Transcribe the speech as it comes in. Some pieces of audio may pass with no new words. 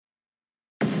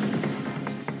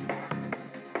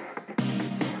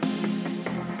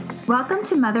Welcome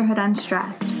to Motherhood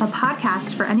Unstressed, a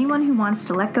podcast for anyone who wants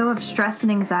to let go of stress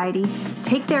and anxiety,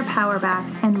 take their power back,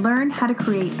 and learn how to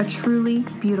create a truly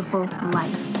beautiful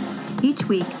life. Each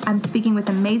week, I'm speaking with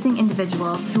amazing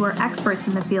individuals who are experts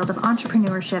in the field of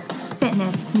entrepreneurship,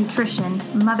 fitness, nutrition,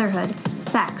 motherhood,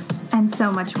 sex, and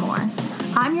so much more.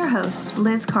 I'm your host,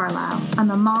 Liz Carlisle.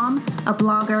 I'm a mom, a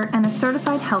blogger, and a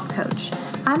certified health coach.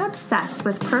 I'm obsessed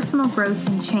with personal growth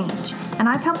and change, and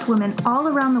I've helped women all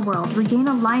around the world regain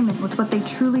alignment with what they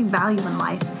truly value in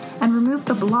life and remove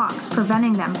the blocks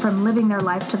preventing them from living their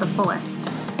life to the fullest.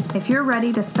 If you're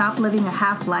ready to stop living a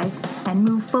half life and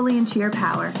move fully into your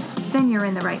power, then you're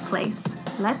in the right place.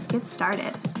 Let's get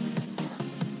started.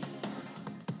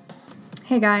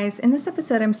 Hey guys, in this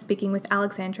episode I'm speaking with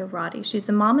Alexandra Roddy. She's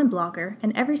a mom and blogger,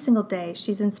 and every single day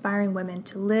she's inspiring women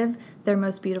to live their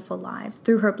most beautiful lives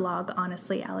through her blog,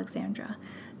 Honestly Alexandra.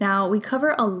 Now, we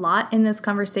cover a lot in this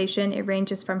conversation. It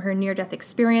ranges from her near-death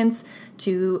experience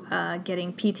to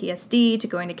getting PTSD, to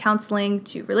going to counseling,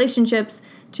 to relationships,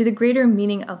 to the greater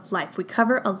meaning of life. We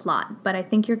cover a lot, but I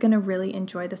think you're going to really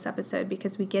enjoy this episode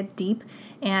because we get deep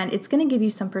and it's going to give you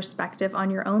some perspective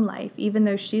on your own life. Even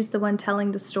though she's the one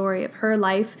telling the story of her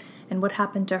life and what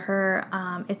happened to her,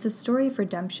 it's a story of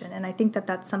redemption. And I think that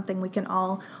that's something we can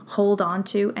all hold on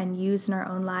to and use in our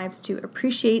own lives to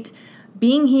appreciate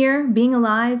being here, being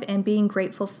alive, and being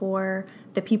grateful for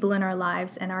the people in our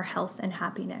lives and our health and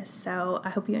happiness. So I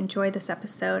hope you enjoy this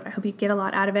episode. I hope you get a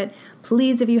lot out of it.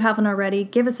 Please, if you haven't already,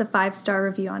 give us a 5-star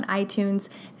review on iTunes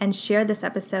and share this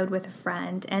episode with a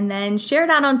friend. And then share it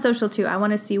out on social too. I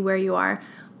want to see where you are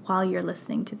while you're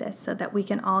listening to this so that we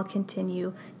can all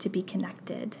continue to be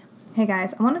connected. Hey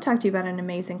guys, I want to talk to you about an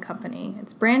amazing company.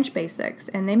 It's Branch Basics,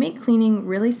 and they make cleaning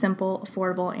really simple,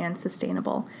 affordable, and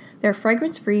sustainable. Their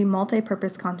fragrance-free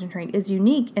multi-purpose concentrate is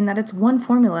unique in that it's one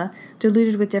formula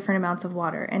diluted with different amounts of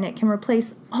water, and it can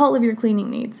replace all of your cleaning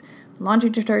needs. Laundry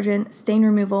detergent, stain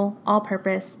removal,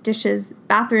 all-purpose, dishes,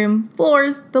 bathroom,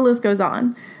 floors, the list goes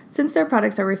on. Since their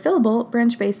products are refillable,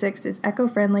 Branch Basics is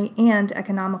eco-friendly and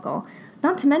economical.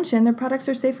 Not to mention, their products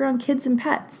are safer on kids and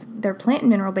pets. They're plant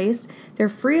and mineral-based, they're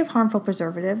free of harmful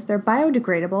preservatives, they're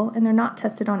biodegradable, and they're not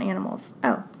tested on animals.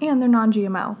 Oh, and they're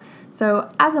non-GMO.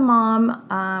 So as a mom,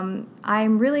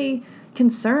 I'm really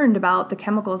concerned about the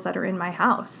chemicals that are in my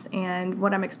house and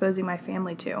what I'm exposing my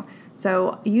family to.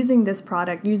 So using this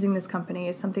product, using this company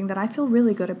is something that I feel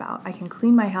really good about. I can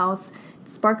clean my house,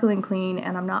 it's sparkling clean,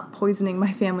 and I'm not poisoning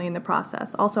my family in the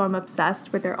process. Also, I'm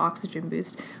obsessed with their oxygen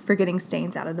boost for getting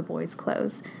stains out of the boys'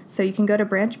 clothes. So you can go to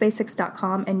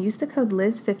branchbasics.com and use the code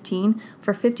Liz15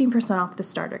 for 15% off the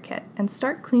starter kit and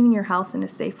start cleaning your house in a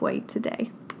safe way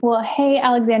today. Well, hey,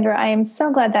 Alexandra, I am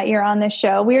so glad that you're on this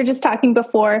show. We were just talking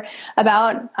before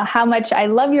about how much I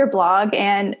love your blog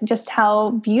and just how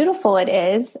beautiful it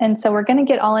is. And so we're going to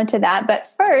get all into that.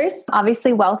 But first,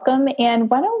 obviously, welcome. And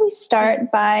why don't we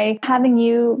start by having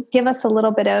you give us a little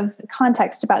bit of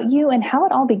context about you and how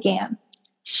it all began?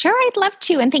 Sure, I'd love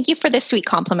to. And thank you for the sweet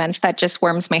compliments. That just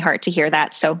warms my heart to hear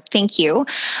that. So thank you.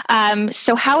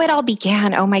 So how it all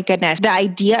began, oh my goodness. The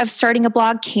idea of starting a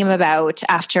blog came about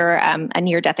after a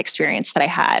near-death experience that I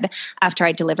had after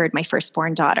I delivered my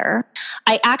firstborn daughter.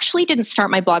 I actually didn't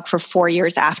start my blog for 4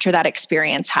 years after that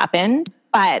experience happened,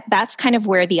 but that's kind of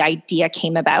where the idea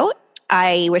came about.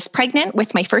 I was pregnant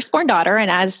with my firstborn daughter, and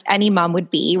as any mom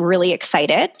would be, really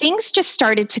excited. Things just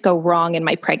started to go wrong in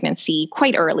my pregnancy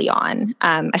quite early on,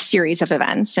 a series of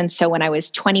events. And so when I was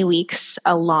 20 weeks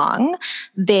along,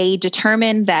 they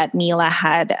determined that Mila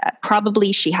had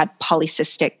she had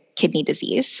polycystic kidney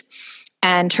disease,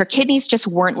 and her kidneys just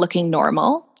weren't looking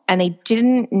normal. And they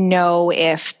didn't know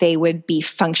if they would be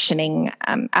functioning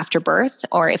after birth,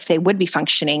 or if they would be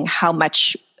functioning, how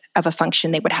much of a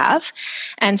function they would have.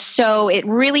 And so it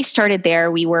really started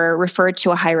there. We were referred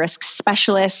to a high-risk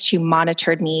specialist who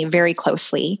monitored me very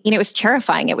closely. It was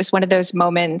terrifying. It was one of those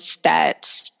moments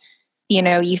that,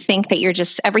 you think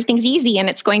that everything's easy and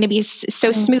it's going to be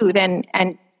so smooth.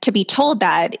 And to be told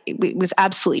that, it was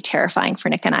absolutely terrifying for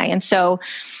Nick and I. And so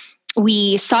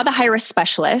we saw the high-risk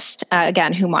specialist,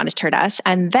 again, who monitored us.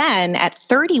 And then at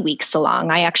 30 weeks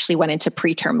along, I actually went into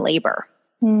preterm labor.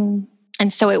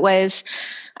 And so it was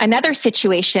another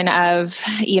situation of,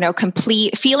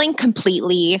 feeling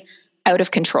completely out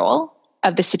of control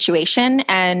of the situation.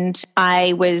 And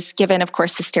I was given, of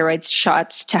course, the steroids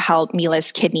shots to help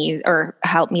Mila's kidneys or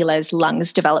help Mila's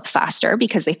lungs develop faster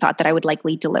because they thought that I would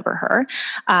likely deliver her.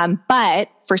 But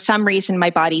for some reason, my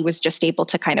body was just able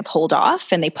to kind of hold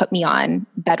off, and they put me on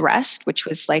bed rest, which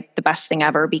was like the best thing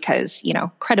ever because,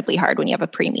 incredibly hard when you have a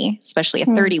preemie, especially a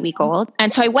 30-week-old.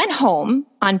 And so I went home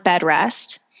on bed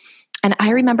rest. And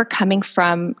I remember coming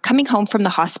home from the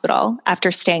hospital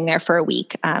after staying there for a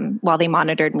week while they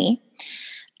monitored me,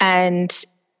 and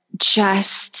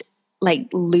just like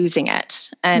losing it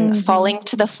and falling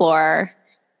to the floor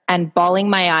and bawling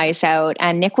my eyes out.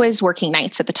 And Nick was working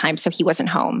nights at the time, so he wasn't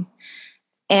home.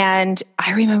 And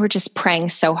I remember just praying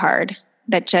so hard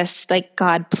that just like,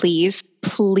 God, please,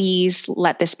 please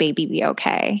let this baby be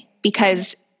okay,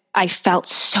 because I felt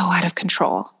so out of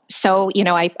control. So,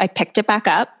 I picked it back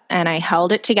up and I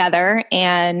held it together.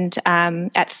 And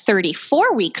at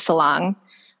 34 weeks along,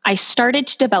 I started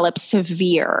to develop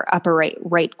severe upper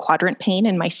right quadrant pain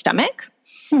in my stomach.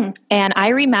 And I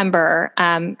remember,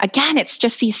 again, it's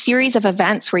just these series of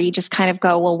events where you just kind of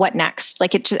go, well, what next?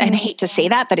 Like and I hate to say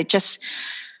that, but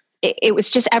it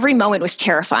was just every moment was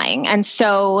terrifying. And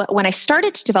so when I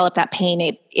started to develop that pain,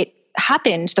 it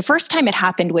happened. The first time it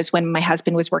happened was when my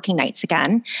husband was working nights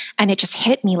again, and it just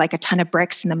hit me like a ton of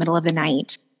bricks in the middle of the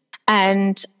night.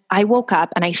 And I woke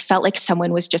up and I felt like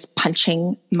someone was just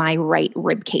punching my right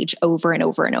rib cage over and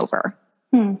over and over.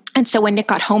 And so when Nick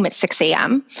got home at 6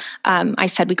 a.m., I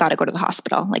said, we got to go to the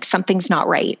hospital. Like something's not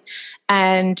right.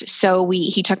 And so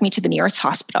he took me to the nearest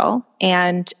hospital.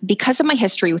 And because of my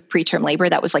history with preterm labor,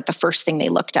 that was like the first thing they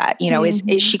looked at,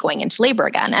 is she going into labor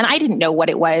again? And I didn't know what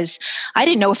it was. I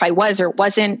didn't know if I was or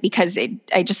wasn't, because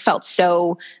I just felt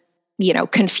so,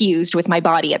 confused with my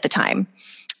body at the time.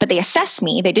 But they assessed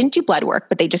me. They didn't do blood work,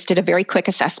 but they just did a very quick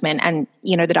assessment. And,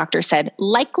 the doctor said,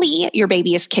 likely your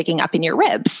baby is kicking up in your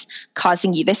ribs,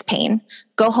 causing you this pain.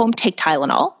 Go home, take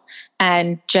Tylenol,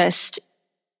 and just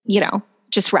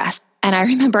rest. And I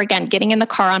remember, again, getting in the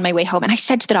car on my way home. And I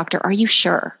said to the doctor, are you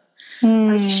sure?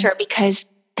 Are you sure? Because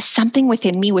something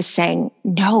within me was saying,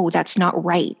 no, that's not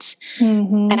right.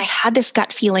 And I had this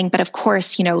gut feeling. But of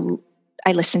course,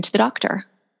 I listened to the doctor.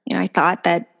 I thought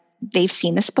that they've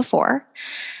seen this before.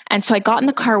 And so I got in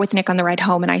the car with Nick on the ride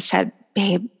home and I said,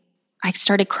 babe, I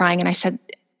started crying and I said,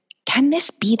 can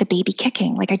this be the baby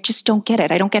kicking? Like, I just don't get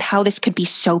it. I don't get how this could be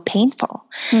so painful.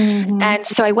 And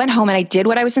so I went home and I did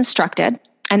what I was instructed,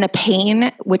 and the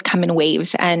pain would come in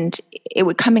waves and it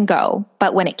would come and go.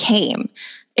 But when it came,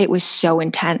 it was so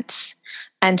intense.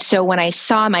 And so when I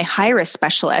saw my high-risk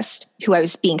specialist, who I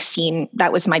was being seen,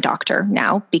 that was my doctor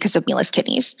now because of Mila's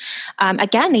kidneys.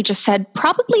 Again, they just said,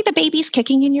 probably the baby's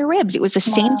kicking in your ribs. It was the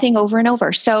same thing over and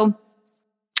over. So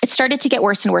it started to get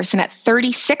worse and worse. And at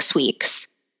 36 weeks,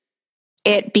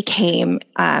 it became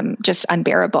just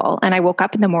unbearable. And I woke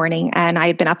up in the morning and I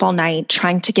had been up all night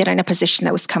trying to get in a position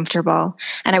that was comfortable.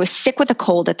 And I was sick with a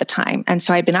cold at the time. And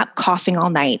so I'd been up coughing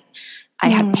all night. I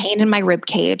had pain in my rib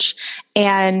cage,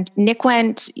 and Nick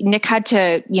had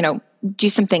to, do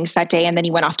some things that day, and then he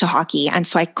went off to hockey. And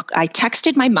so I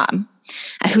texted my mom,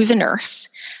 who's a nurse,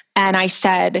 and I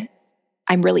said,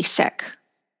 I'm really sick.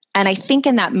 And I think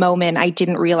in that moment, I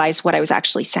didn't realize what I was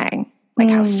actually saying,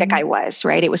 like how sick I was,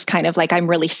 right? It was kind of like, I'm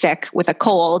really sick with a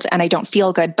cold and I don't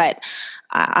feel good, but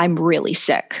I'm really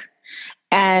sick.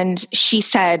 And she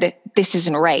said, this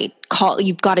isn't right.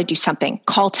 You've got to do something.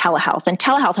 Call telehealth. And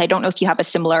telehealth, I don't know if you have a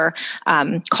similar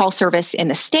call service in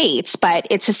the States, but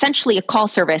it's essentially a call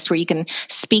service where you can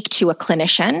speak to a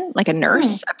clinician, like a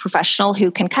nurse, a professional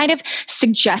who can kind of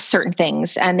suggest certain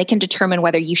things, and they can determine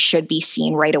whether you should be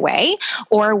seen right away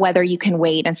or whether you can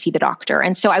wait and see the doctor.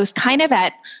 And so I was kind of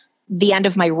at the end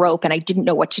of my rope and I didn't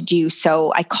know what to do.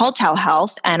 So I called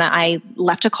telehealth and I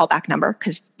left a callback number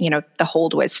because, the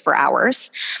hold was for hours.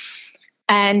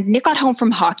 And Nick got home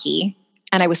from hockey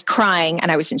and I was crying and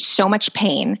I was in so much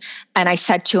pain. And I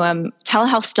said to him,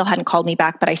 telehealth still hadn't called me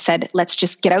back, but I said, let's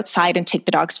just get outside and take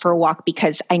the dogs for a walk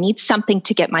because I need something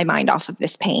to get my mind off of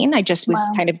this pain. I just was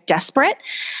kind of desperate.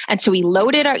 And so we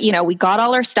loaded we got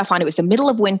all our stuff on. It was the middle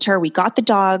of winter. We got the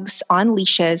dogs on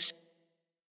leashes.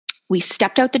 We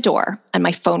stepped out the door and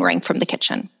my phone rang from the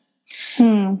kitchen.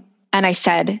 And I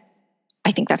said,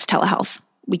 I think that's telehealth.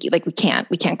 We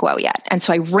can't go out yet. And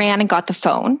so I ran and got the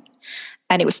phone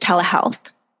and it was telehealth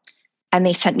and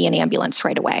they sent me an ambulance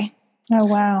right away. Oh,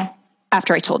 wow.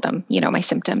 After I told them, my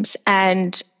symptoms.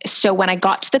 And so when I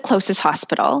got to the closest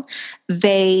hospital,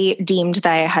 they deemed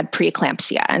that I had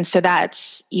preeclampsia. And so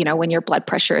that's, when your blood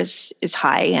pressure is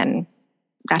high, and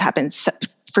that happens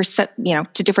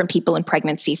to different people in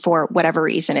pregnancy for whatever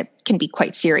reason. It can be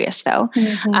quite serious though.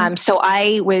 So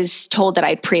I was told that I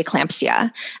had preeclampsia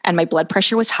and my blood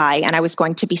pressure was high and I was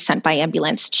going to be sent by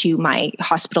ambulance to my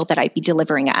hospital that I'd be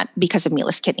delivering at because of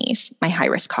Mila's kidneys, my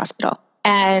high-risk hospital.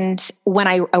 And when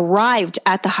I arrived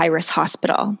at the high-risk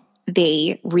hospital,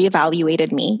 they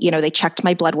reevaluated me. They checked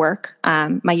my blood work,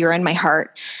 my urine, my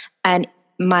heart, and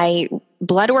my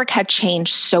blood work had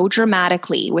changed so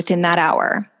dramatically within that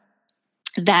hour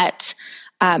that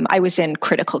I was in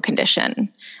critical condition,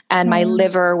 and my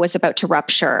liver was about to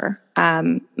rupture.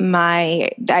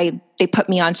 They put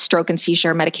me on stroke and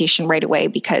seizure medication right away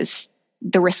because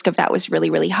the risk of that was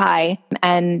really, really high.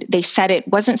 And they said it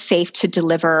wasn't safe to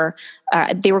deliver.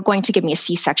 They were going to give me a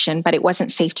C-section, but it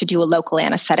wasn't safe to do a local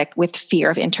anesthetic with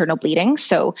fear of internal bleeding.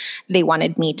 So they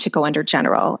wanted me to go under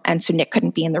general. And so Nick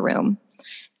couldn't be in the room.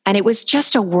 And it was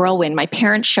just a whirlwind. My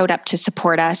parents showed up to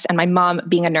support us. And my mom,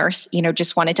 being a nurse,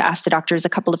 just wanted to ask the doctors a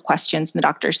couple of questions. And the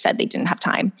doctors said they didn't have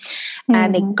time. Mm-hmm.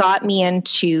 And they got me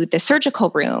into the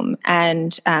surgical room,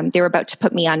 and they were about to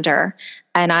put me under.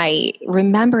 And I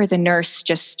remember the nurse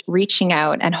just reaching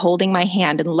out and holding my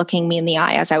hand and looking me in the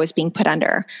eye as I was being put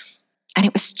under. And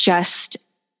it was just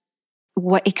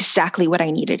exactly what I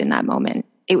needed in that moment.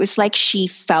 It was like she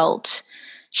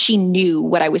knew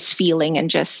what I was feeling and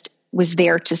just was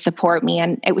there to support me.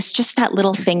 And it was just that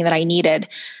little thing that I needed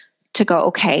to go,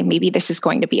 okay, maybe this is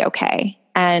going to be okay.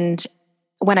 And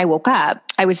when I woke up,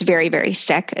 I was very, very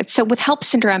sick. So with HELLP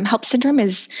syndrome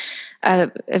is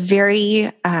a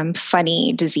very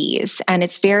funny disease. And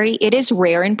it is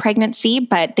rare in pregnancy,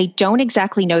 but they don't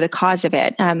exactly know the cause of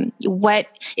it. What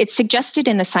it's suggested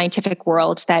in the scientific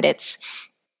world that it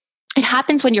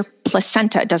happens when your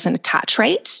placenta doesn't attach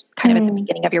right, kind of at the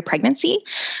beginning of your pregnancy,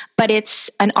 but it's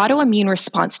an autoimmune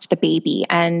response to the baby,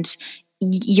 and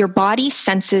your body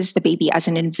senses the baby as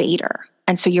an invader.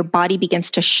 And so your body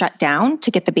begins to shut down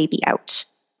to get the baby out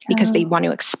because they want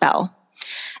to expel.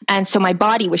 And so my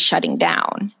body was shutting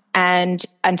down. And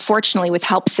unfortunately with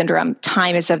HELLP syndrome,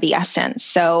 time is of the essence.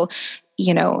 So,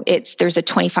 there's a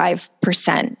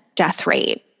 25% death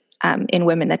rate in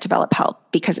women that develop HELLP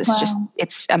because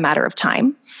it's a matter of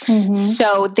time. Mm-hmm.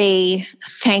 So they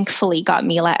thankfully got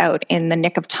Mila out in the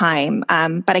nick of time.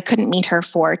 But I couldn't meet her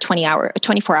for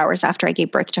 24 hours after I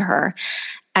gave birth to her.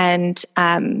 And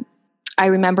I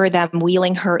remember them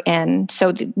wheeling her in.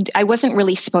 So I wasn't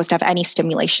really supposed to have any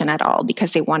stimulation at all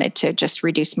because they wanted to just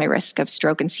reduce my risk of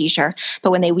stroke and seizure. But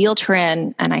when they wheeled her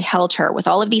in and I held her with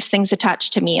all of these things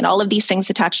attached to me and all of these things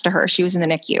attached to her, she was in the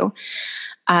NICU.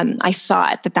 I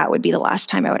thought that would be the last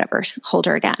time I would ever hold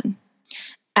her again.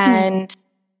 And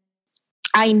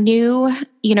I knew,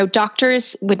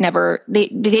 doctors would never, they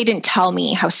didn't tell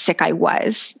me how sick I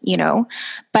was,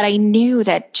 but I knew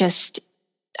that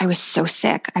I was so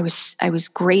sick. I was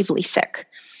gravely sick.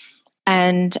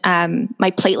 And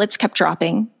my platelets kept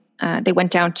dropping. They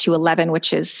went down to 11,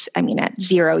 which is, at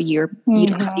 0, you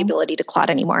don't have the ability to clot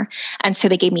anymore. And so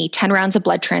they gave me 10 rounds of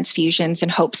blood transfusions in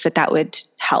hopes that would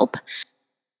help.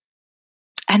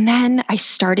 And then I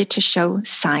started to show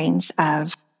signs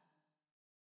of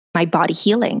my body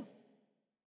healing.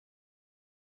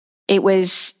 It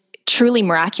was truly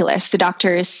miraculous. The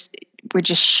doctors were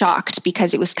just shocked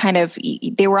because it was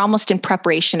they were almost in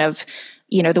preparation of,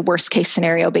 the worst case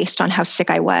scenario based on how sick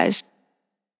I was.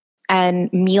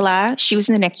 And Mila, she was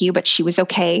in the NICU, but she was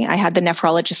okay. I had the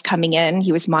nephrologist coming in.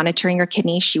 He was monitoring her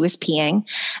kidneys. She was peeing.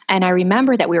 And I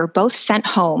remember that we were both sent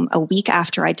home a week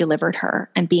after I delivered her,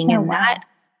 and being in that,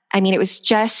 it was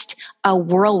just a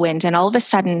whirlwind. And all of a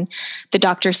sudden the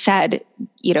doctor said,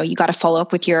 you got to follow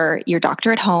up with your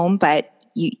doctor at home, but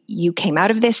you came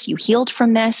out of this, you healed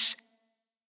from this.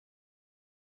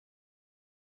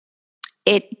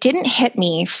 It didn't hit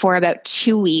me for about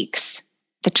 2 weeks,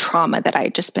 the trauma that I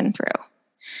had just been through.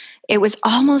 It was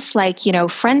almost like,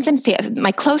 friends and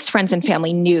my close friends and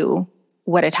family knew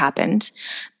what had happened,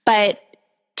 but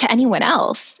to anyone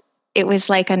else, it was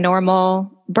like a normal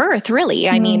birth, really.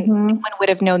 No one would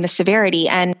have known the severity.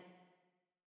 And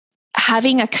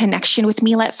having a connection with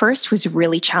Mila at first was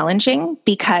really challenging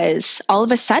because all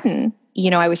of a sudden,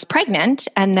 I was pregnant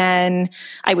and then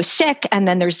I was sick, and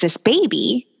then there's this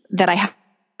baby that I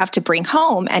have to bring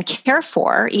home and care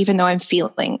for, even though I'm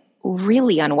feeling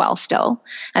really unwell still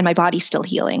and my body's still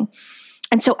healing.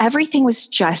 And so everything was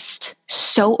just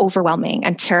so overwhelming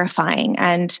and terrifying,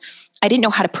 and I didn't know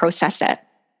how to process it.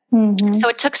 So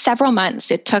it took several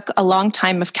months. It took a long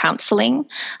time of counseling.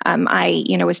 I,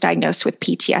 was diagnosed with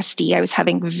PTSD. I was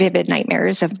having vivid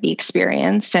nightmares of the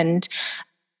experience. And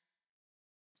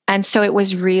so it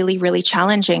was really, really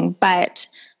challenging. But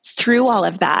through all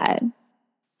of that,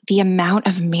 the amount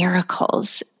of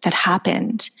miracles that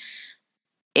happened,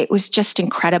 it was just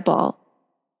incredible.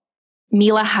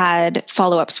 Mila had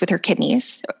follow-ups with her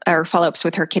kidneys, or follow-ups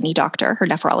with her kidney doctor, her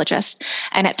nephrologist.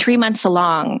 And at 3 months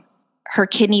along, her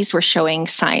kidneys were showing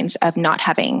signs of not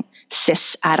having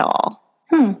cysts at all.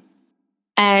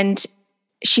 And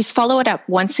she's followed up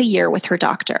once a year with her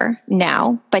doctor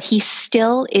now, but he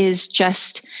still is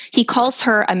he calls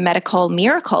her a medical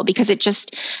miracle because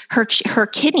her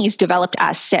kidneys developed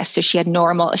as cysts. So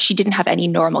she didn't have any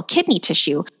normal kidney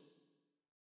tissue.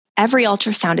 Every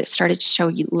ultrasound, it started to show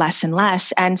you less and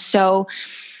less. And so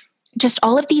just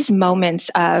all of these moments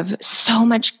of so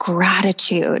much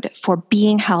gratitude for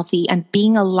being healthy and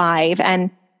being alive. And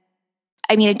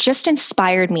I mean, it just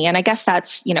inspired me. And I guess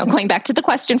that's, going back to the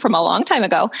question from a long time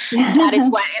ago, that is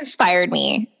what inspired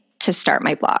me to start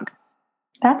my blog.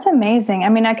 That's amazing. I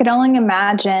mean, I could only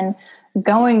imagine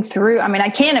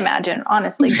I can't imagine,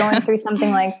 honestly, going through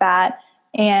something like that.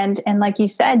 And like you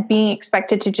said, being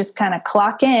expected to just kind of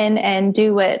clock in and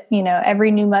do what,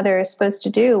 every new mother is supposed to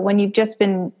do when you've just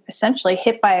been essentially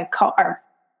hit by a car.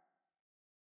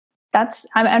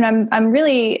 I'm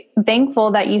really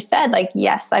thankful that you said, like,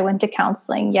 yes, I went to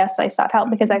counseling. Yes, I sought help,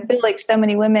 because I feel like so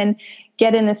many women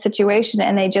get in this situation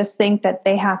and they just think that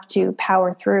they have to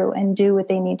power through and do what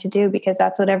they need to do because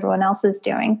that's what everyone else is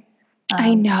doing.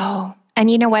 I know. And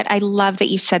you know what? I love that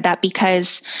you said that,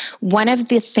 because one of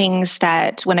the things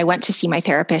that when I went to see my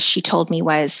therapist, she told me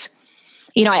was,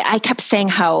 I kept saying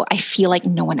how I feel like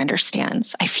no one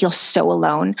understands. I feel so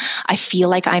alone. I feel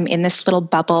like I'm in this little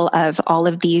bubble of all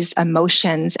of these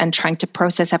emotions and trying to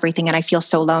process everything. And I feel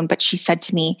so alone. But she said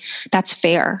to me, that's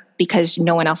fair because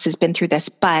no one else has been through this.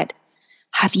 But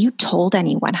have you told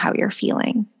anyone how you're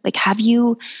feeling? Like, have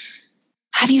you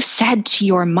said to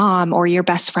your mom or your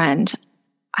best friend,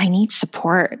 I need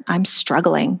support. I'm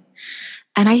struggling.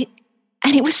 And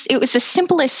it was the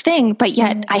simplest thing, but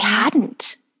yet I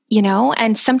hadn't,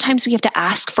 and sometimes we have to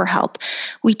ask for help.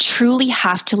 We truly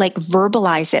have to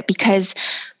verbalize it because,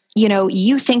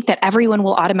 you think that everyone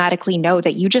will automatically know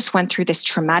that you just went through this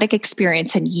traumatic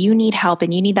experience and you need help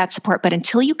and you need that support. But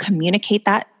until you communicate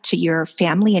that to your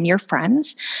family and your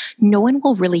friends, no one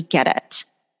will really get it,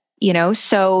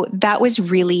 So that was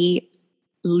really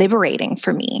liberating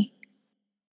for me.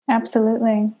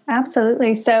 Absolutely.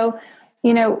 Absolutely. So,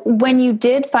 when you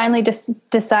did finally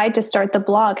decide to start the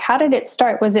blog, how did it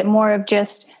start? Was it more of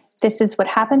just, this is what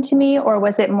happened to me, or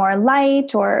was it more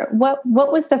light, or what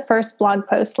was the first blog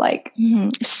post like? Mm-hmm.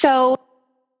 So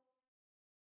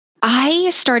I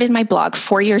started my blog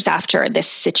 4 years after this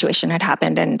situation had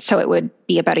happened. And so it would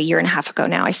be about a year and a half ago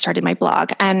now, I started my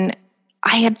blog. And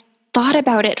I had thought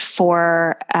about it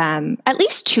for at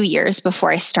least 2 years before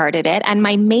I started it. And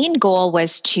my main goal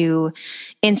was to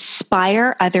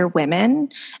inspire other women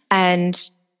and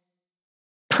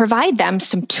provide them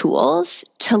some tools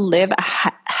to live a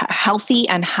healthy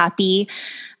and happy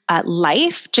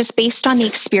life, just based on the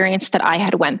experience that I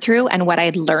had went through and what I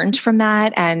had learned from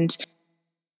that, and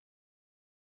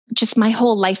just my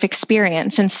whole life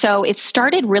experience. And so it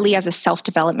started really as a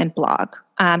self-development blog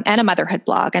and a motherhood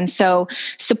blog. And so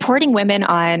supporting women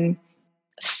on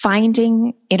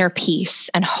finding inner peace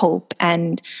and hope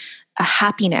and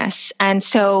happiness. And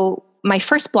so my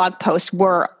first blog posts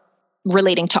were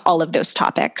relating to all of those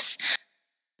topics.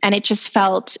 And it just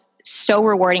felt so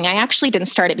rewarding. I actually didn't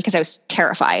start it because I was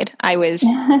terrified. I was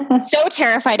so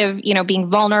terrified of, being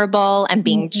vulnerable and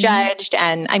being judged.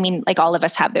 And I mean, all of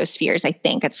us have those fears, I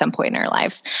think, at some point in our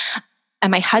lives. And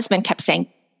my husband kept saying,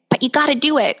 but you got to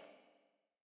do it.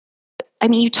 I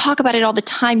mean, you talk about it all the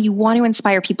time. You want to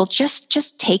inspire people.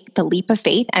 Just take the leap of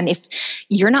faith. And if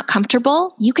you're not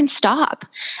comfortable, you can stop.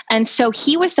 And so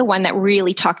he was the one that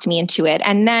really talked me into it.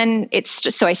 And then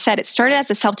so I said, it started as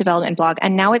a self-development blog,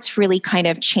 and now it's really kind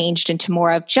of changed into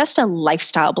more of just a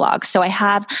lifestyle blog. So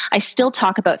I still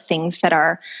talk about things that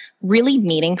are really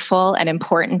meaningful and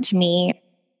important to me,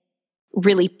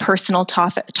 really personal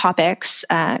topics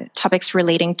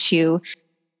relating to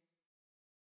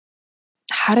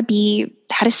how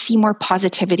to see more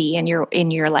positivity in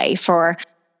your life, or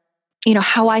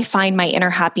how I find my inner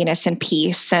happiness and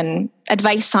peace, and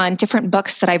advice on different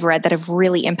books that I've read that have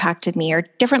really impacted me, or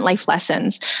different life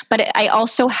lessons. But I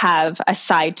also have a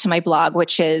side to my blog,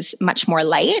 which is much more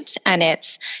light. And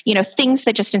it's, things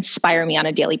that just inspire me on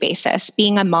a daily basis,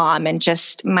 being a mom and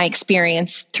just my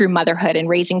experience through motherhood and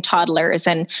raising toddlers.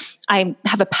 And I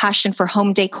have a passion for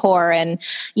home decor, and,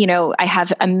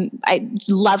 I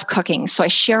love cooking. So I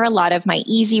share a lot of my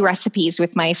easy recipes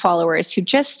with my followers who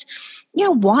just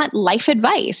want life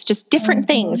advice, just different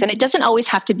things. And it doesn't always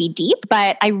have to be deep,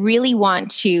 but I really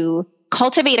want to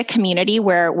cultivate a community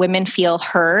where women feel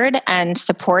heard and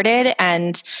supported.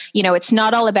 And, it's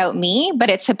not all about me, but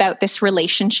it's about this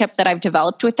relationship that I've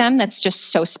developed with them that's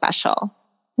just so special.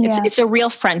 Yeah. It's a real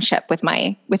friendship with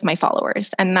my followers.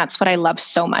 And that's what I love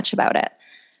so much about it.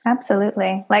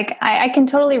 Absolutely. Like I can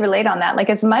totally relate on that. Like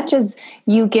as much as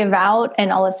you give out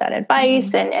and all of that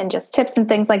advice and just tips and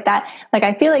things like that, like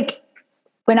I feel like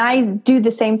when I do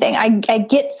the same thing, I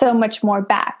get so much more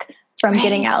back from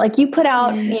getting out. Like you put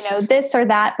out, this or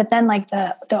that, but then like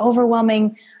the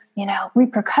overwhelming,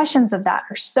 repercussions of that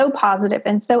are so positive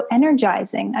and so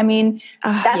energizing. I mean,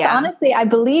 that's honestly, I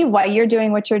believe why you're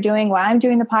doing what you're doing, why I'm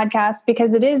doing the podcast,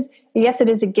 because it is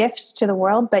a gift to the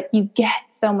world, but you get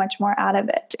so much more out of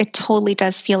it. It totally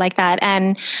does feel like that.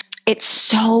 And it's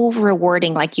so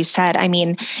rewarding, like you said. I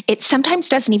mean, it sometimes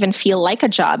doesn't even feel like a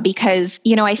job because,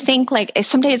 I think like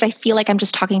some days I feel like I'm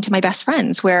just talking to my best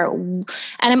friends and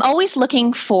I'm always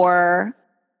looking for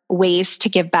ways to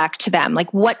give back to them.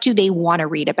 Like, what do they want to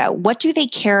read about? What do they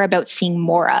care about seeing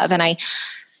more of? And I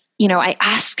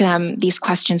ask them these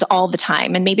questions all the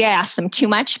time, and maybe I ask them too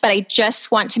much, but I just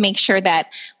want to make sure that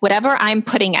whatever I'm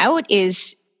putting out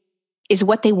is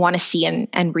what they want to see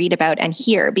and read about and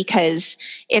hear, because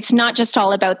it's not just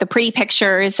all about the pretty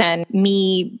pictures and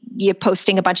me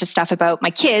posting a bunch of stuff about my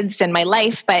kids and my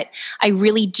life, but I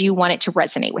really do want it to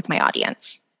resonate with my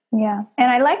audience. Yeah. And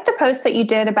I like the post that you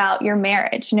did about your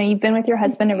marriage. You've been with your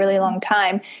husband a really long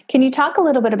time. Can you talk a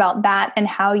little bit about that and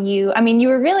how you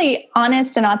were really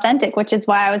honest and authentic, which is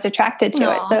why I was attracted to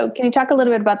it. So can you talk a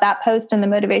little bit about that post and the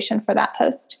motivation for that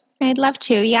post? I'd love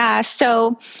to. Yeah.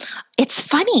 So it's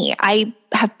funny. I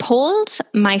have polled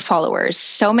my followers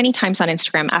so many times on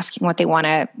Instagram asking what they want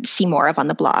to see more of on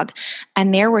the blog.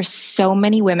 And there were so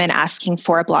many women asking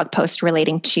for a blog post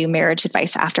relating to marriage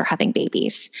advice after having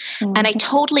babies. Mm-hmm. And I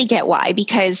totally get why,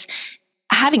 because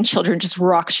having children just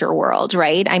rocks your world,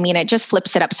 right? I mean, it just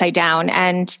flips it upside down.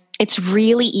 And it's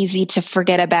really easy to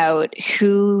forget about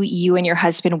who you and your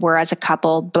husband were as a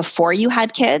couple before you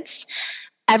had kids.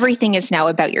 Everything is now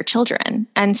about your children.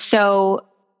 And so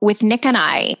with Nick and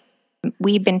I,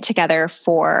 we've been together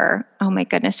for, oh my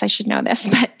goodness, I should know this,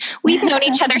 but we've known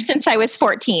each other since I was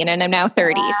 14 and I'm now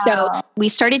 30. Wow. So we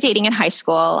started dating in high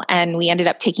school and we ended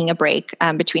up taking a break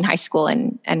between high school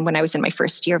and when I was in my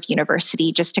first year of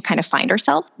university just to kind of find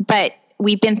ourselves. But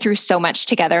we've been through so much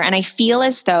together. And I feel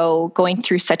as though going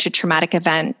through such a traumatic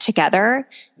event together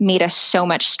made us so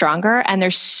much stronger. And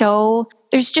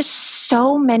there's just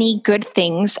so many good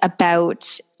things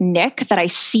about Nick that I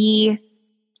see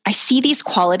these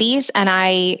qualities and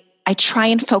I try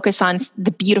and focus on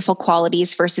the beautiful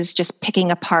qualities versus just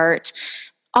picking apart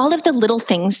all of the little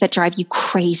things that drive you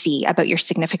crazy about your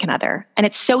significant other. And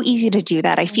it's so easy to do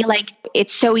that. I feel like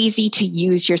it's so easy to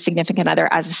use your significant other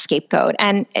as a scapegoat.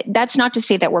 And that's not to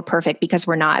say that we're perfect, because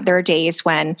we're not. There are days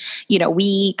when,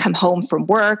 we come home from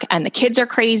work and the kids are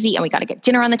crazy and we got to get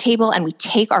dinner on the table and we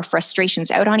take our frustrations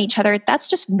out on each other. That's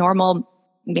just normal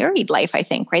married life, I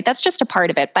think, right? That's just a part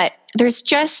of it. But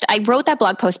I wrote that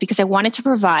blog post because I wanted to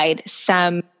provide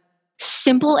some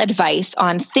simple advice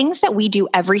on things that we do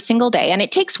every single day. And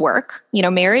it takes work.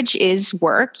 Marriage is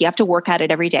work. You have to work at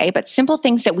it every day, but simple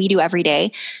things that we do every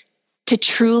day to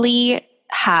truly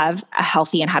have a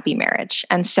healthy and happy marriage.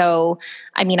 And so,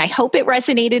 I hope it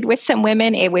resonated with some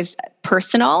women. It was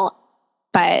personal,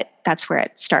 but that's where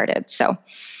it started.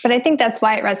 But I think that's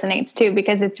why it resonates too,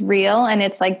 because it's real and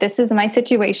it's like, this is my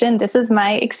situation. This is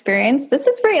my experience. This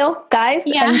is real, guys.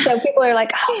 Yeah. And so people are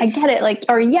like, oh, I get it. Like,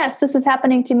 or yes, this is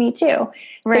happening to me too.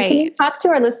 Right. So can you talk to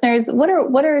our listeners? What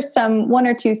are some one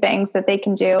or two things that they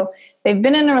can do? They've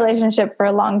been in a relationship for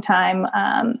a long time.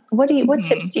 What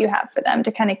tips do you have for them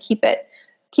to kind of keep it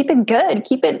good,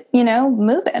 keep it,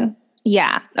 moving?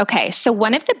 Yeah. Okay. So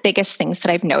one of the biggest things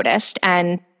that I've noticed,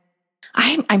 and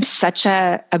I'm such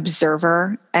a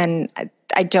observer, and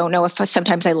I don't know if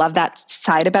sometimes I love that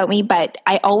side about me, but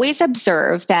I always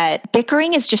observe that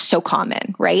bickering is just so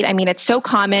common, right? It's so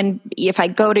common if I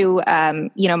go to,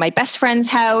 my best friend's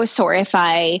house, or if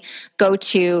I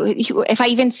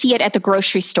even see it at the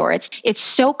grocery store, it's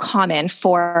so common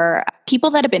for people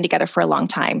that have been together for a long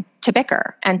time to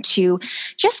bicker and to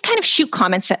just kind of shoot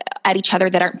comments at each other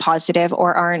that aren't positive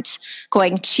or aren't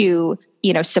going to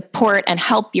support and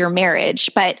help your marriage.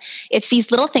 But it's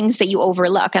these little things that you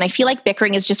overlook. And I feel like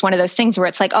bickering is just one of those things where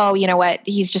it's like, oh, you know what?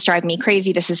 He's just driving me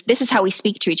crazy. This is how we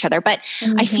speak to each other. But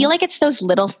I feel like it's those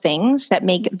little things that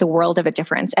make the world of a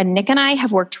difference. And Nick and I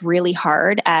have worked really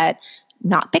hard at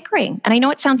not bickering. And I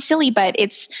know it sounds silly, but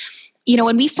it's,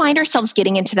 when we find ourselves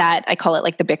getting into that, I call it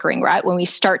like the bickering rut, when we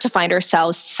start to find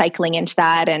ourselves cycling into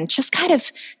that and just kind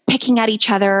of picking at each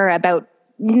other about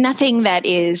nothing that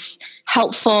is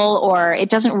helpful or it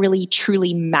doesn't really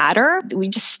truly matter, we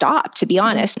just stop, to be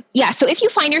honest. Yeah. So if you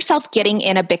find yourself getting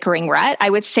in a bickering rut, I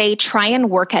would say try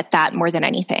and work at that more than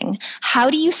anything.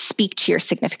 How do you speak to your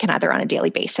significant other on a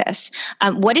daily basis?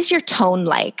 What is your tone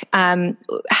like?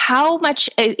 How much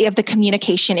of the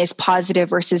communication is positive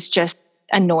versus just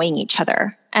annoying each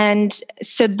other? And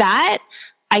so that,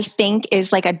 I think,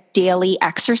 is like a daily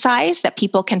exercise that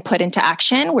people can put into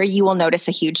action where you will notice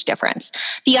a huge difference.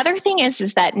 The other thing is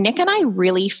that Nick and I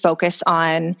really focus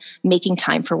on making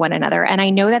time for one another. And I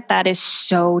know that that is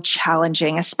so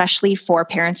challenging, especially for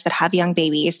parents that have young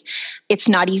babies. It's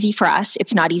not easy for us.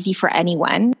 It's not easy for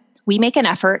anyone. We make an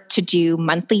effort to do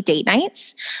monthly date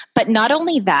nights, but not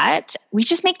only that, we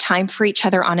just make time for each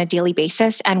other on a daily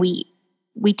basis, and we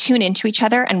tune into each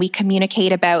other and we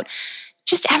communicate about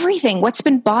just everything, what's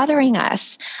been bothering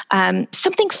us,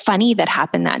 something funny that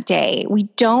happened that day.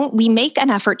 We make an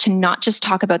effort to not just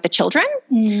talk about the children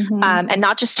and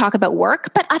not just talk about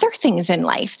work, but other things in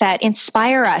life that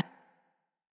inspire us.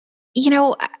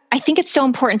 I think it's so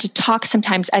important to talk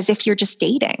sometimes as if you're just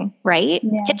dating, right?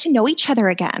 Yeah. Get to know each other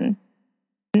again.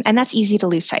 And that's easy to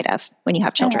lose sight of when you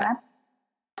have children. Yeah.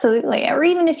 Absolutely. Or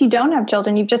even if you don't have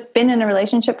children, you've just been in a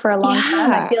relationship for a long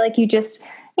time. I feel like you just,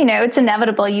 it's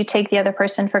inevitable you take the other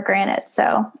person for granted.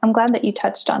 So I'm glad that you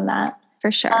touched on that.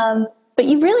 For sure. But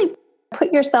you've really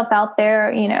put yourself out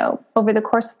there, over the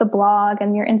course of the blog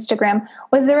and your Instagram.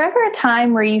 Was there ever a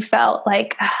time where you felt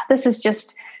like, this is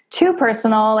just too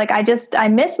personal? Like I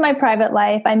miss my private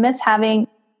life. I miss having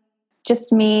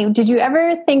just me. Did you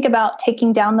ever think about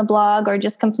taking down the blog or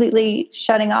just completely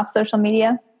shutting off social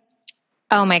media?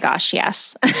 Oh my gosh,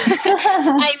 yes.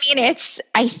 I mean,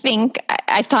 I think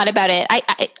I've thought about it. I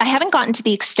haven't gotten to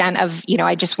the extent of,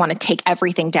 I just want to take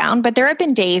everything down, but there have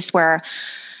been days where,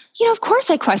 of course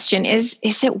I question, is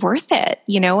it worth it?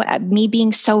 Me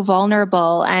being so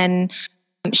vulnerable and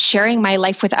sharing my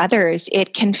life with others,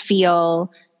 it can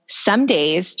feel some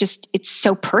days just, it's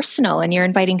so personal and you're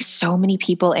inviting so many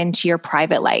people into your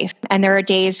private life. And there are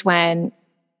days when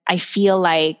I feel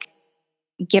like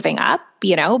giving up,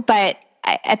 but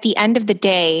at the end of the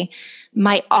day,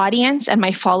 my audience and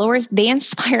my followers, they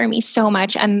inspire me so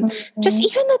much. And just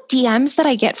even the DMs that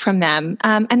I get from them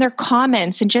and their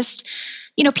comments and just,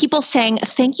 people saying,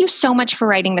 thank you so much for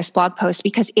writing this blog post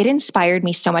because it inspired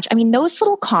me so much. I mean, those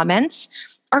little comments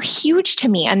are huge to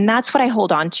me. And that's what I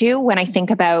hold on to when I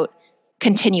think about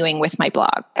continuing with my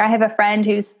blog. I have a friend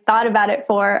who's thought about it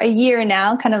for a year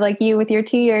now, kind of like you with your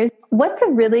 2 years. What's a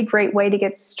really great way to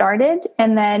get started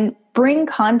and then bring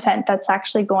content that's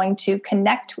actually going to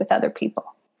connect with other people?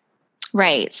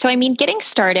 Right. So, getting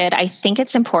started, I think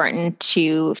it's important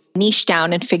to niche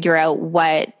down and figure out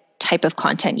what type of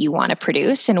content you want to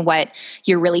produce and what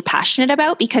you're really passionate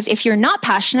about. Because if you're not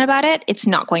passionate about it, it's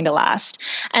not going to last.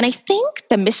 And I think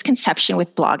the misconception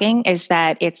with blogging is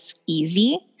that it's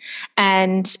easy,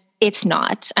 and it's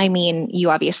not. You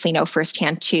obviously know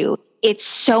firsthand too. It's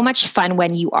so much fun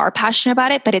when you are passionate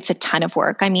about it, but it's a ton of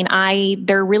work.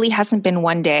 There really hasn't been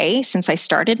one day since I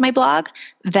started my blog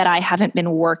that I haven't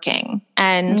been working.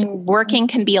 And working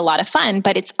can be a lot of fun,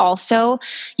 but it's also,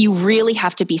 you really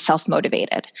have to be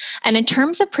self-motivated. And in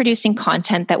terms of producing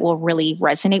content that will really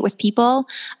resonate with people,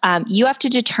 you have to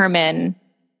determine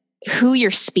who you're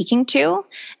speaking to,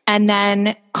 and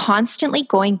then constantly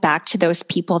going back to those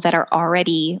people that are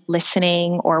already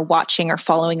listening or watching or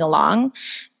following along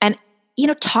and,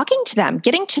 talking to them,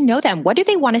 getting to know them. What do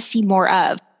they want to see more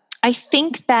of? I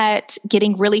think that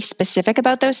getting really specific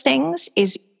about those things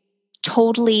is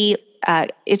totally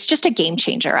it's just a game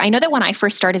changer. I know that when I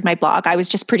first started my blog, I was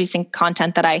just producing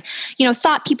content that I,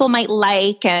 thought people might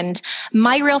like. And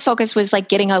my real focus was like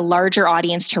getting a larger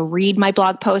audience to read my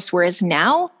blog posts. Whereas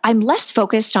now I'm less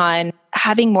focused on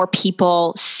having more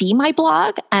people see my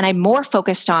blog. And I'm more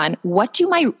focused on what do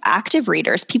my active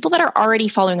readers, people that are already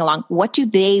following along, what do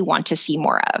they want to see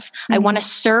more of? I want to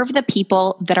serve the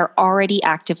people that are already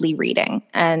actively reading.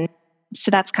 And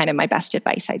so that's kind of my best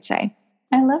advice, I'd say.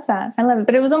 I love that. I love it.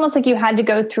 But it was almost like you had to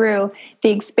go through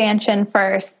the expansion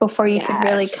first before you could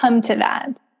really come to that.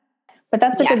 But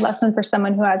that's a good lesson for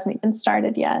someone who hasn't even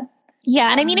started yet.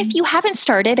 Yeah. And if you haven't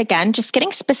started, again, just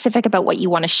getting specific about what you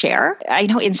want to share. I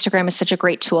know Instagram is such a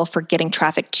great tool for getting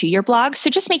traffic to your blog. So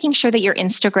just making sure that your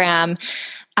Instagram,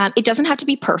 it doesn't have to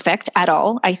be perfect at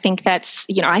all. I think that's,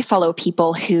 I follow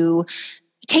people who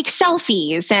take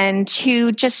selfies and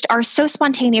who just are so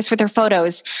spontaneous with their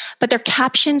photos, but their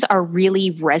captions are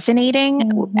really resonating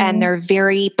and they're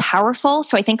very powerful.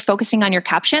 So I think focusing on your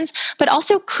captions, but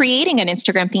also creating an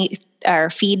Instagram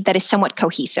feed that is somewhat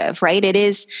cohesive, right? It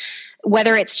is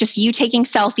whether it's just you taking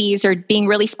selfies or being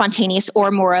really spontaneous or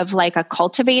more of like a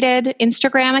cultivated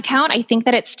Instagram account, I think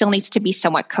that it still needs to be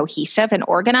somewhat cohesive and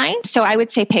organized. So I would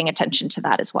say paying attention to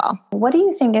that as well. What do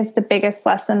you think is the biggest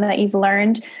lesson that you've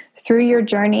learned through your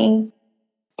journey,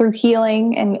 through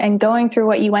healing and going through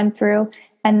what you went through,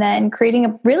 and then creating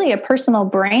a personal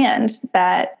brand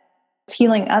that is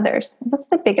healing others? What's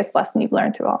the biggest lesson you've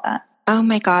learned through all that? Oh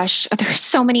my gosh, there's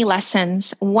so many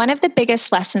lessons. One of the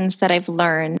biggest lessons that I've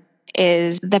learned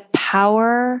is the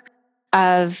power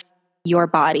of your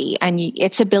body and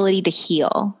its ability to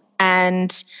heal.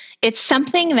 And it's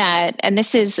something that, and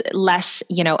this is less,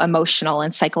 emotional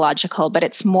and psychological, but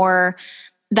it's more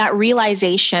that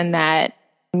realization that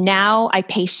now I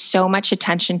pay so much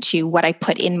attention to what I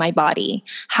put in my body,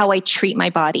 how I treat my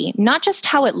body, not just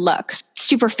how it looks,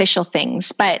 superficial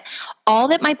things, but all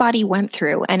that my body went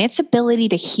through and its ability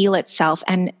to heal itself.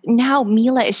 And now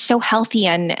Mila is so healthy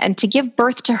and to give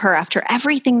birth to her after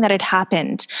everything that had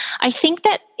happened. I think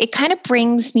that it kind of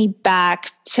brings me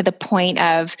back to the point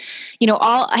of,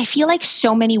 I feel like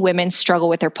so many women struggle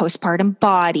with their postpartum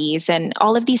bodies and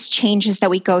all of these changes that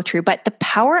we go through, but the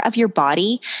power of your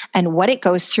body and what it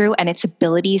goes through and its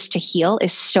abilities to heal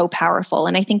is so powerful.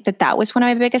 And I think that was one of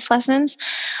my biggest lessons.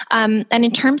 And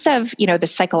in terms of, the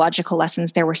psychological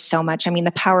lessons, there were so much. I mean,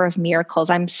 the power of miracles.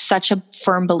 I'm such a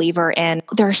firm believer in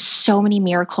there are so many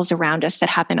miracles around us that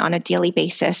happen on a daily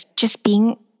basis. Just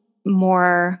being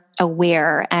more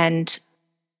aware and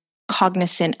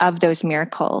cognizant of those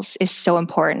miracles is so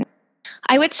important.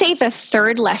 I would say the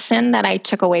third lesson that I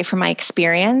took away from my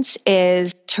experience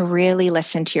is to really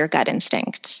listen to your gut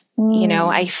instinct.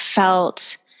 I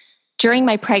felt during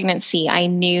my pregnancy, I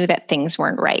knew that things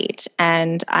weren't right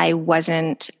and I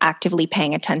wasn't actively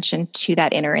paying attention to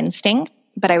that inner instinct.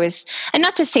 But and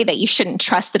not to say that you shouldn't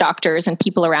trust the doctors and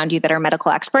people around you that are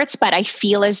medical experts, but I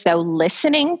feel as though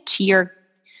listening to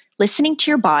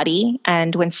your body,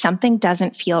 and when something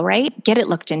doesn't feel right, get it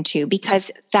looked into, because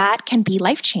that can be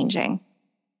life-changing.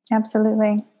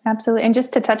 Absolutely. Absolutely. And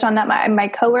just to touch on that, my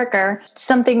coworker,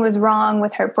 something was wrong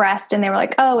with her breast and they were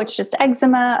like, oh, it's just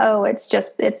eczema. Oh, it's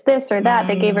this or that.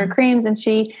 They gave her creams and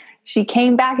she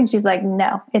came back and she's like,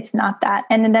 no, it's not that.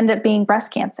 And it ended up being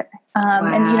breast cancer. Wow.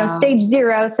 And, stage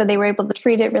 0. So they were able to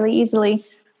treat it really easily.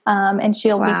 And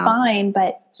she'll be fine.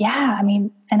 But yeah, I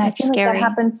mean, and I feel like that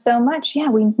happens so much. Yeah.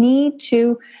 We need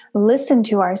to listen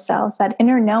to ourselves. That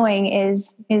inner knowing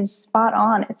is spot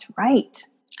on. It's right.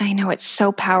 I know, it's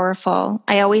so powerful.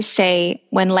 I always say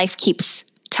when life keeps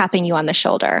tapping you on the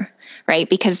shoulder, right?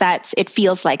 Because it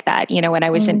feels like that. When I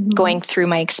was going through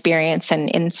my experience and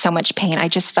in so much pain, I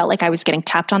just felt like I was getting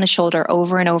tapped on the shoulder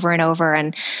over and over and over.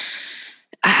 And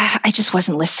I just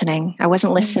wasn't listening. I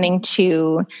wasn't listening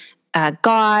to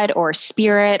God or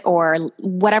spirit or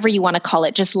whatever you want to call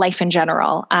it, just life in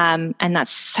general. And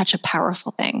that's such a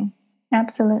powerful thing.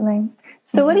 Absolutely.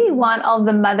 So what do you want all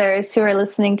the mothers who are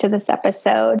listening to this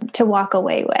episode to walk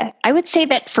away with? I would say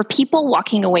that for people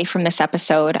walking away from this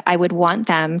episode, I would want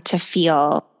them to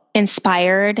feel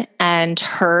inspired and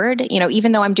heard.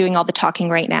 Even though I'm doing all the talking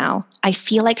right now, I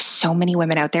feel like so many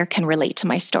women out there can relate to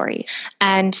my story.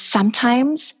 And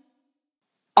sometimes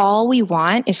all we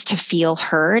want is to feel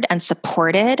heard and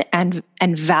supported and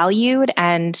valued,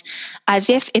 and as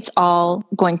if it's all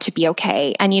going to be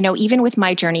okay. And, even with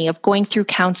my journey of going through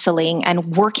counseling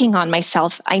and working on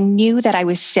myself, I knew that I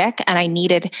was sick and I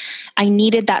needed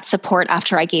that support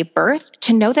after I gave birth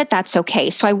to know that that's okay.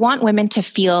 So I want women to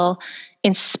feel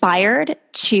inspired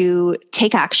to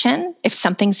take action if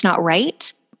something's not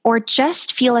right, or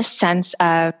just feel a sense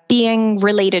of being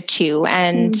related to,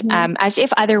 and as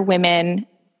if other women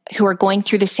who are going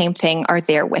through the same thing are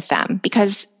there with them,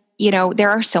 because, there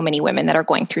are so many women that are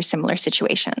going through similar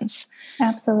situations.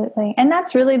 Absolutely. And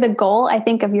that's really the goal, I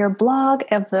think, of your blog,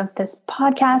 of this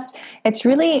podcast. It's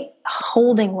really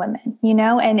holding women,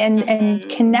 and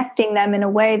connecting them in a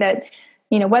way that,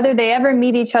 whether they ever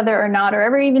meet each other or not, or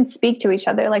ever even speak to each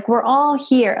other, like we're all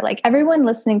here, like everyone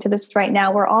listening to this right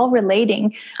now, we're all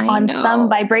relating on some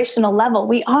vibrational level.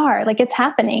 We are, like, it's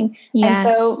happening. Yes.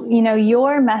 And so,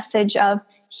 your message of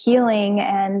healing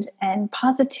and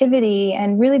positivity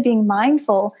and really being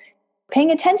mindful,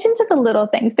 paying attention to the little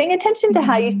things, paying attention to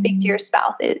how you speak to your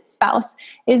spouse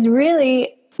is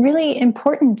really, really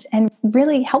important and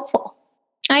really helpful.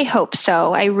 I hope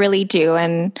so. I really do.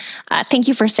 And thank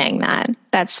you for saying that.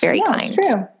 That's very kind.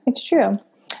 It's true.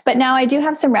 But now I do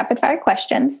have some rapid fire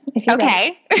questions. If you're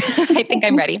okay. I think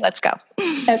I'm ready. Let's go.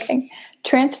 Okay.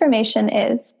 Transformation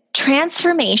is,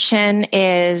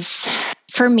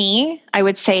 for me, I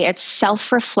would say it's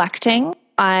self-reflecting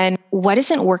on what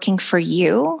isn't working for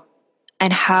you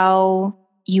and how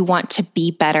you want to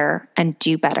be better and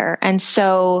do better. And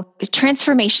so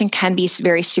transformation can be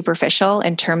very superficial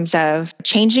in terms of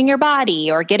changing your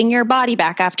body or getting your body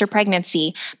back after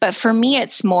pregnancy. But for me,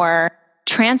 it's more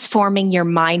transforming your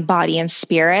mind, body, and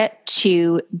spirit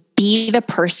to be the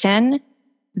person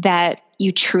that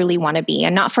you truly want to be,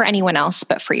 and not for anyone else,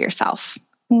 but for yourself.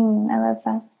 I love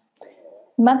that.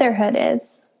 Motherhood is?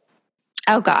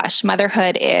 Oh gosh,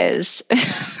 motherhood is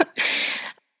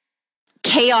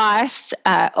chaos,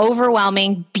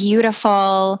 overwhelming,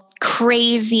 beautiful,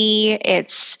 crazy.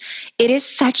 It is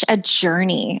such a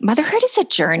journey. Motherhood is a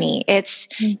journey. It's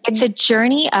a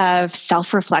journey of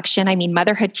self-reflection. I mean,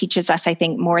 motherhood teaches us, I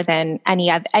think, more than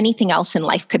anything else in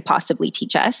life could possibly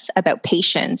teach us about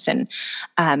patience and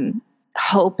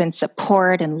hope and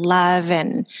support and love.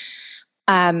 And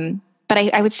but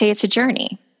I would say it's a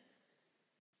journey.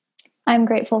 I'm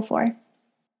grateful for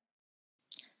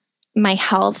my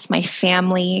health, my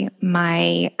family,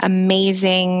 my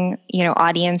amazing,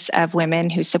 audience of women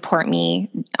who support me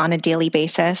on a daily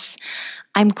basis.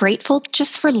 I'm grateful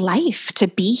just for life, to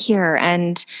be here.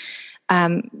 And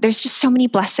there's just so many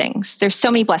blessings. There's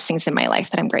so many blessings in my life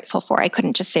that I'm grateful for. I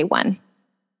couldn't just say one.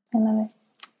 I love it.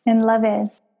 And love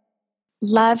is?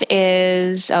 Love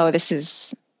is, this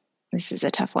is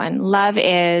a tough one. Love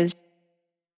is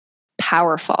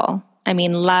powerful. I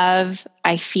mean, love,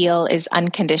 I feel, is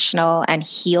unconditional and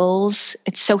heals.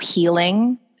 It's so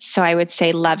healing. So I would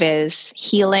say love is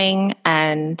healing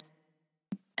and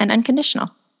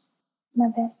unconditional.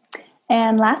 Love it.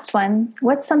 And last one,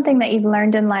 what's something that you've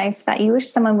learned in life that you wish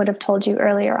someone would have told you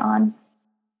earlier on?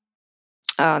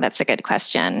 Oh, that's a good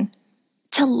question.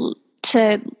 To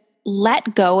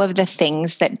let go of the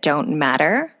things that don't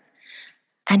matter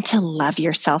and to love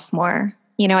yourself more.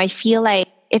 I feel like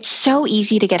it's so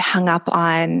easy to get hung up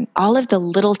on all of the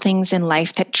little things in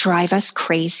life that drive us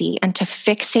crazy and to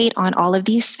fixate on all of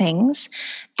these things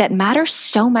that matter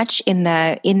so much in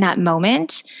that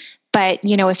moment. But,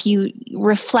 if you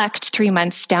reflect 3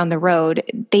 months down the road,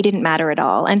 they didn't matter at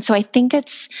all. And so I think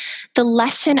it's the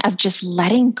lesson of just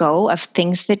letting go of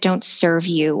things that don't serve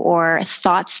you or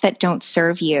thoughts that don't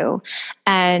serve you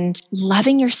and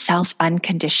loving yourself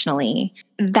unconditionally.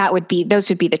 Those would be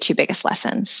the two biggest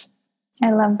lessons.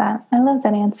 I love that. I love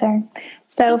that answer.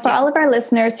 So for all of our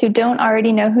listeners who don't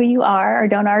already know who you are or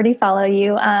don't already follow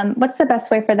you, what's the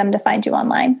best way for them to find you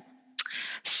online?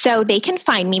 So they can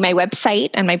find me. My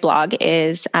website and my blog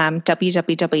is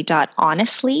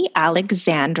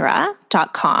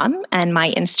www.honestlyalexandra.com. And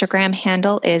my Instagram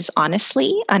handle is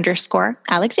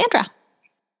honestly_Alexandra.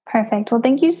 Perfect. Well,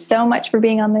 thank you so much for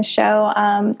being on this show.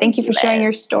 Thank you for sharing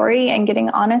your story and getting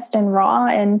honest and raw.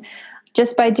 And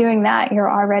just by doing that,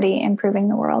 you're already improving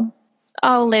the world.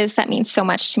 Oh, Liz, that means so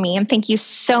much to me. And thank you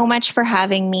so much for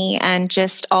having me and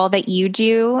just all that you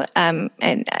do and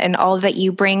all that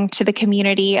you bring to the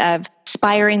community of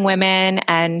inspiring women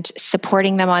and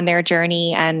supporting them on their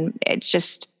journey. And it's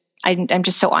just, I'm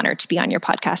just so honored to be on your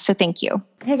podcast. So thank you.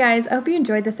 Hey guys, I hope you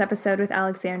enjoyed this episode with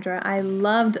Alexandra. I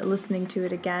loved listening to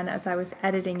it again as I was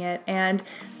editing it. And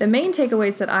the main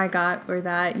takeaways that I got were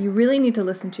that you really need to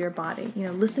listen to your body,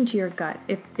 listen to your gut.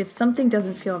 If something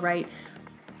doesn't feel right,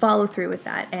 follow through with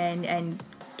that and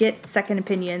get second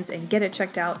opinions and get it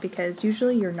checked out because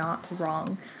usually you're not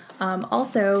wrong.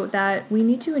 Also, that we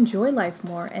need to enjoy life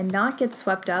more and not get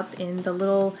swept up in the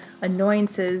little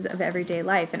annoyances of everyday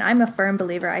life. And I'm a firm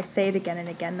believer, I say it again and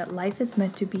again, that life is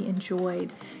meant to be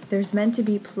enjoyed. There's meant to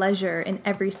be pleasure in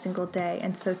every single day.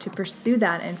 And so to pursue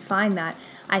that and find that,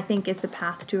 I think is the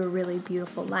path to a really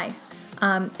beautiful life.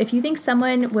 If you think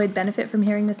someone would benefit from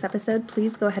hearing this episode,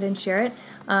 please go ahead and share it.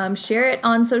 Share it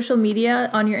on social media,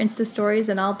 on your Insta stories,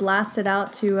 and I'll blast it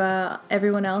out to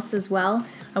everyone else as well.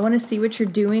 I want to see what you're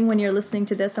doing when you're listening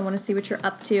to this. I want to see what you're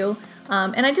up to.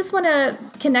 And I just want to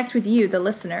connect with you, the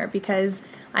listener, because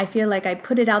I feel like I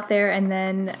put it out there and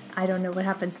then I don't know what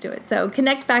happens to it. So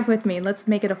connect back with me. Let's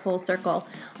make it a full circle.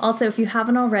 Also, if you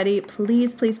haven't already,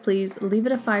 please, please, please leave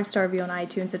it a 5-star review on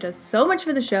iTunes. It does so much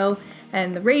for the show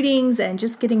and the ratings and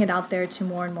just getting it out there to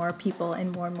more and more people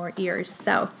and more ears.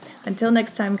 So until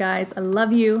next time, guys, I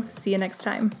love you. See you next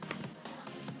time.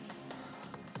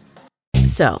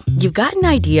 So, you've got an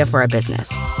idea for a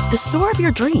business, the store of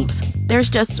your dreams. There's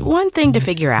just one thing to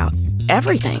figure out: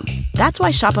 everything. That's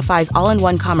why Shopify's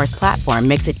all-in-one commerce platform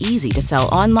makes it easy to sell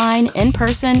online, in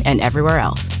person, and everywhere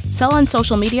else. Sell on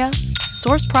social media,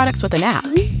 source products with an app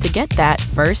to get that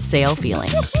first sale feeling.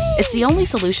 It's the only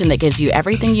solution that gives you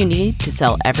everything you need to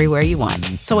sell everywhere you want.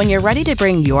 So when you're ready to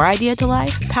bring your idea to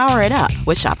life, power it up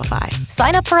with Shopify.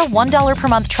 Sign up for a $1 per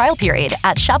month trial period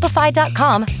at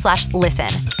shopify.com/listen.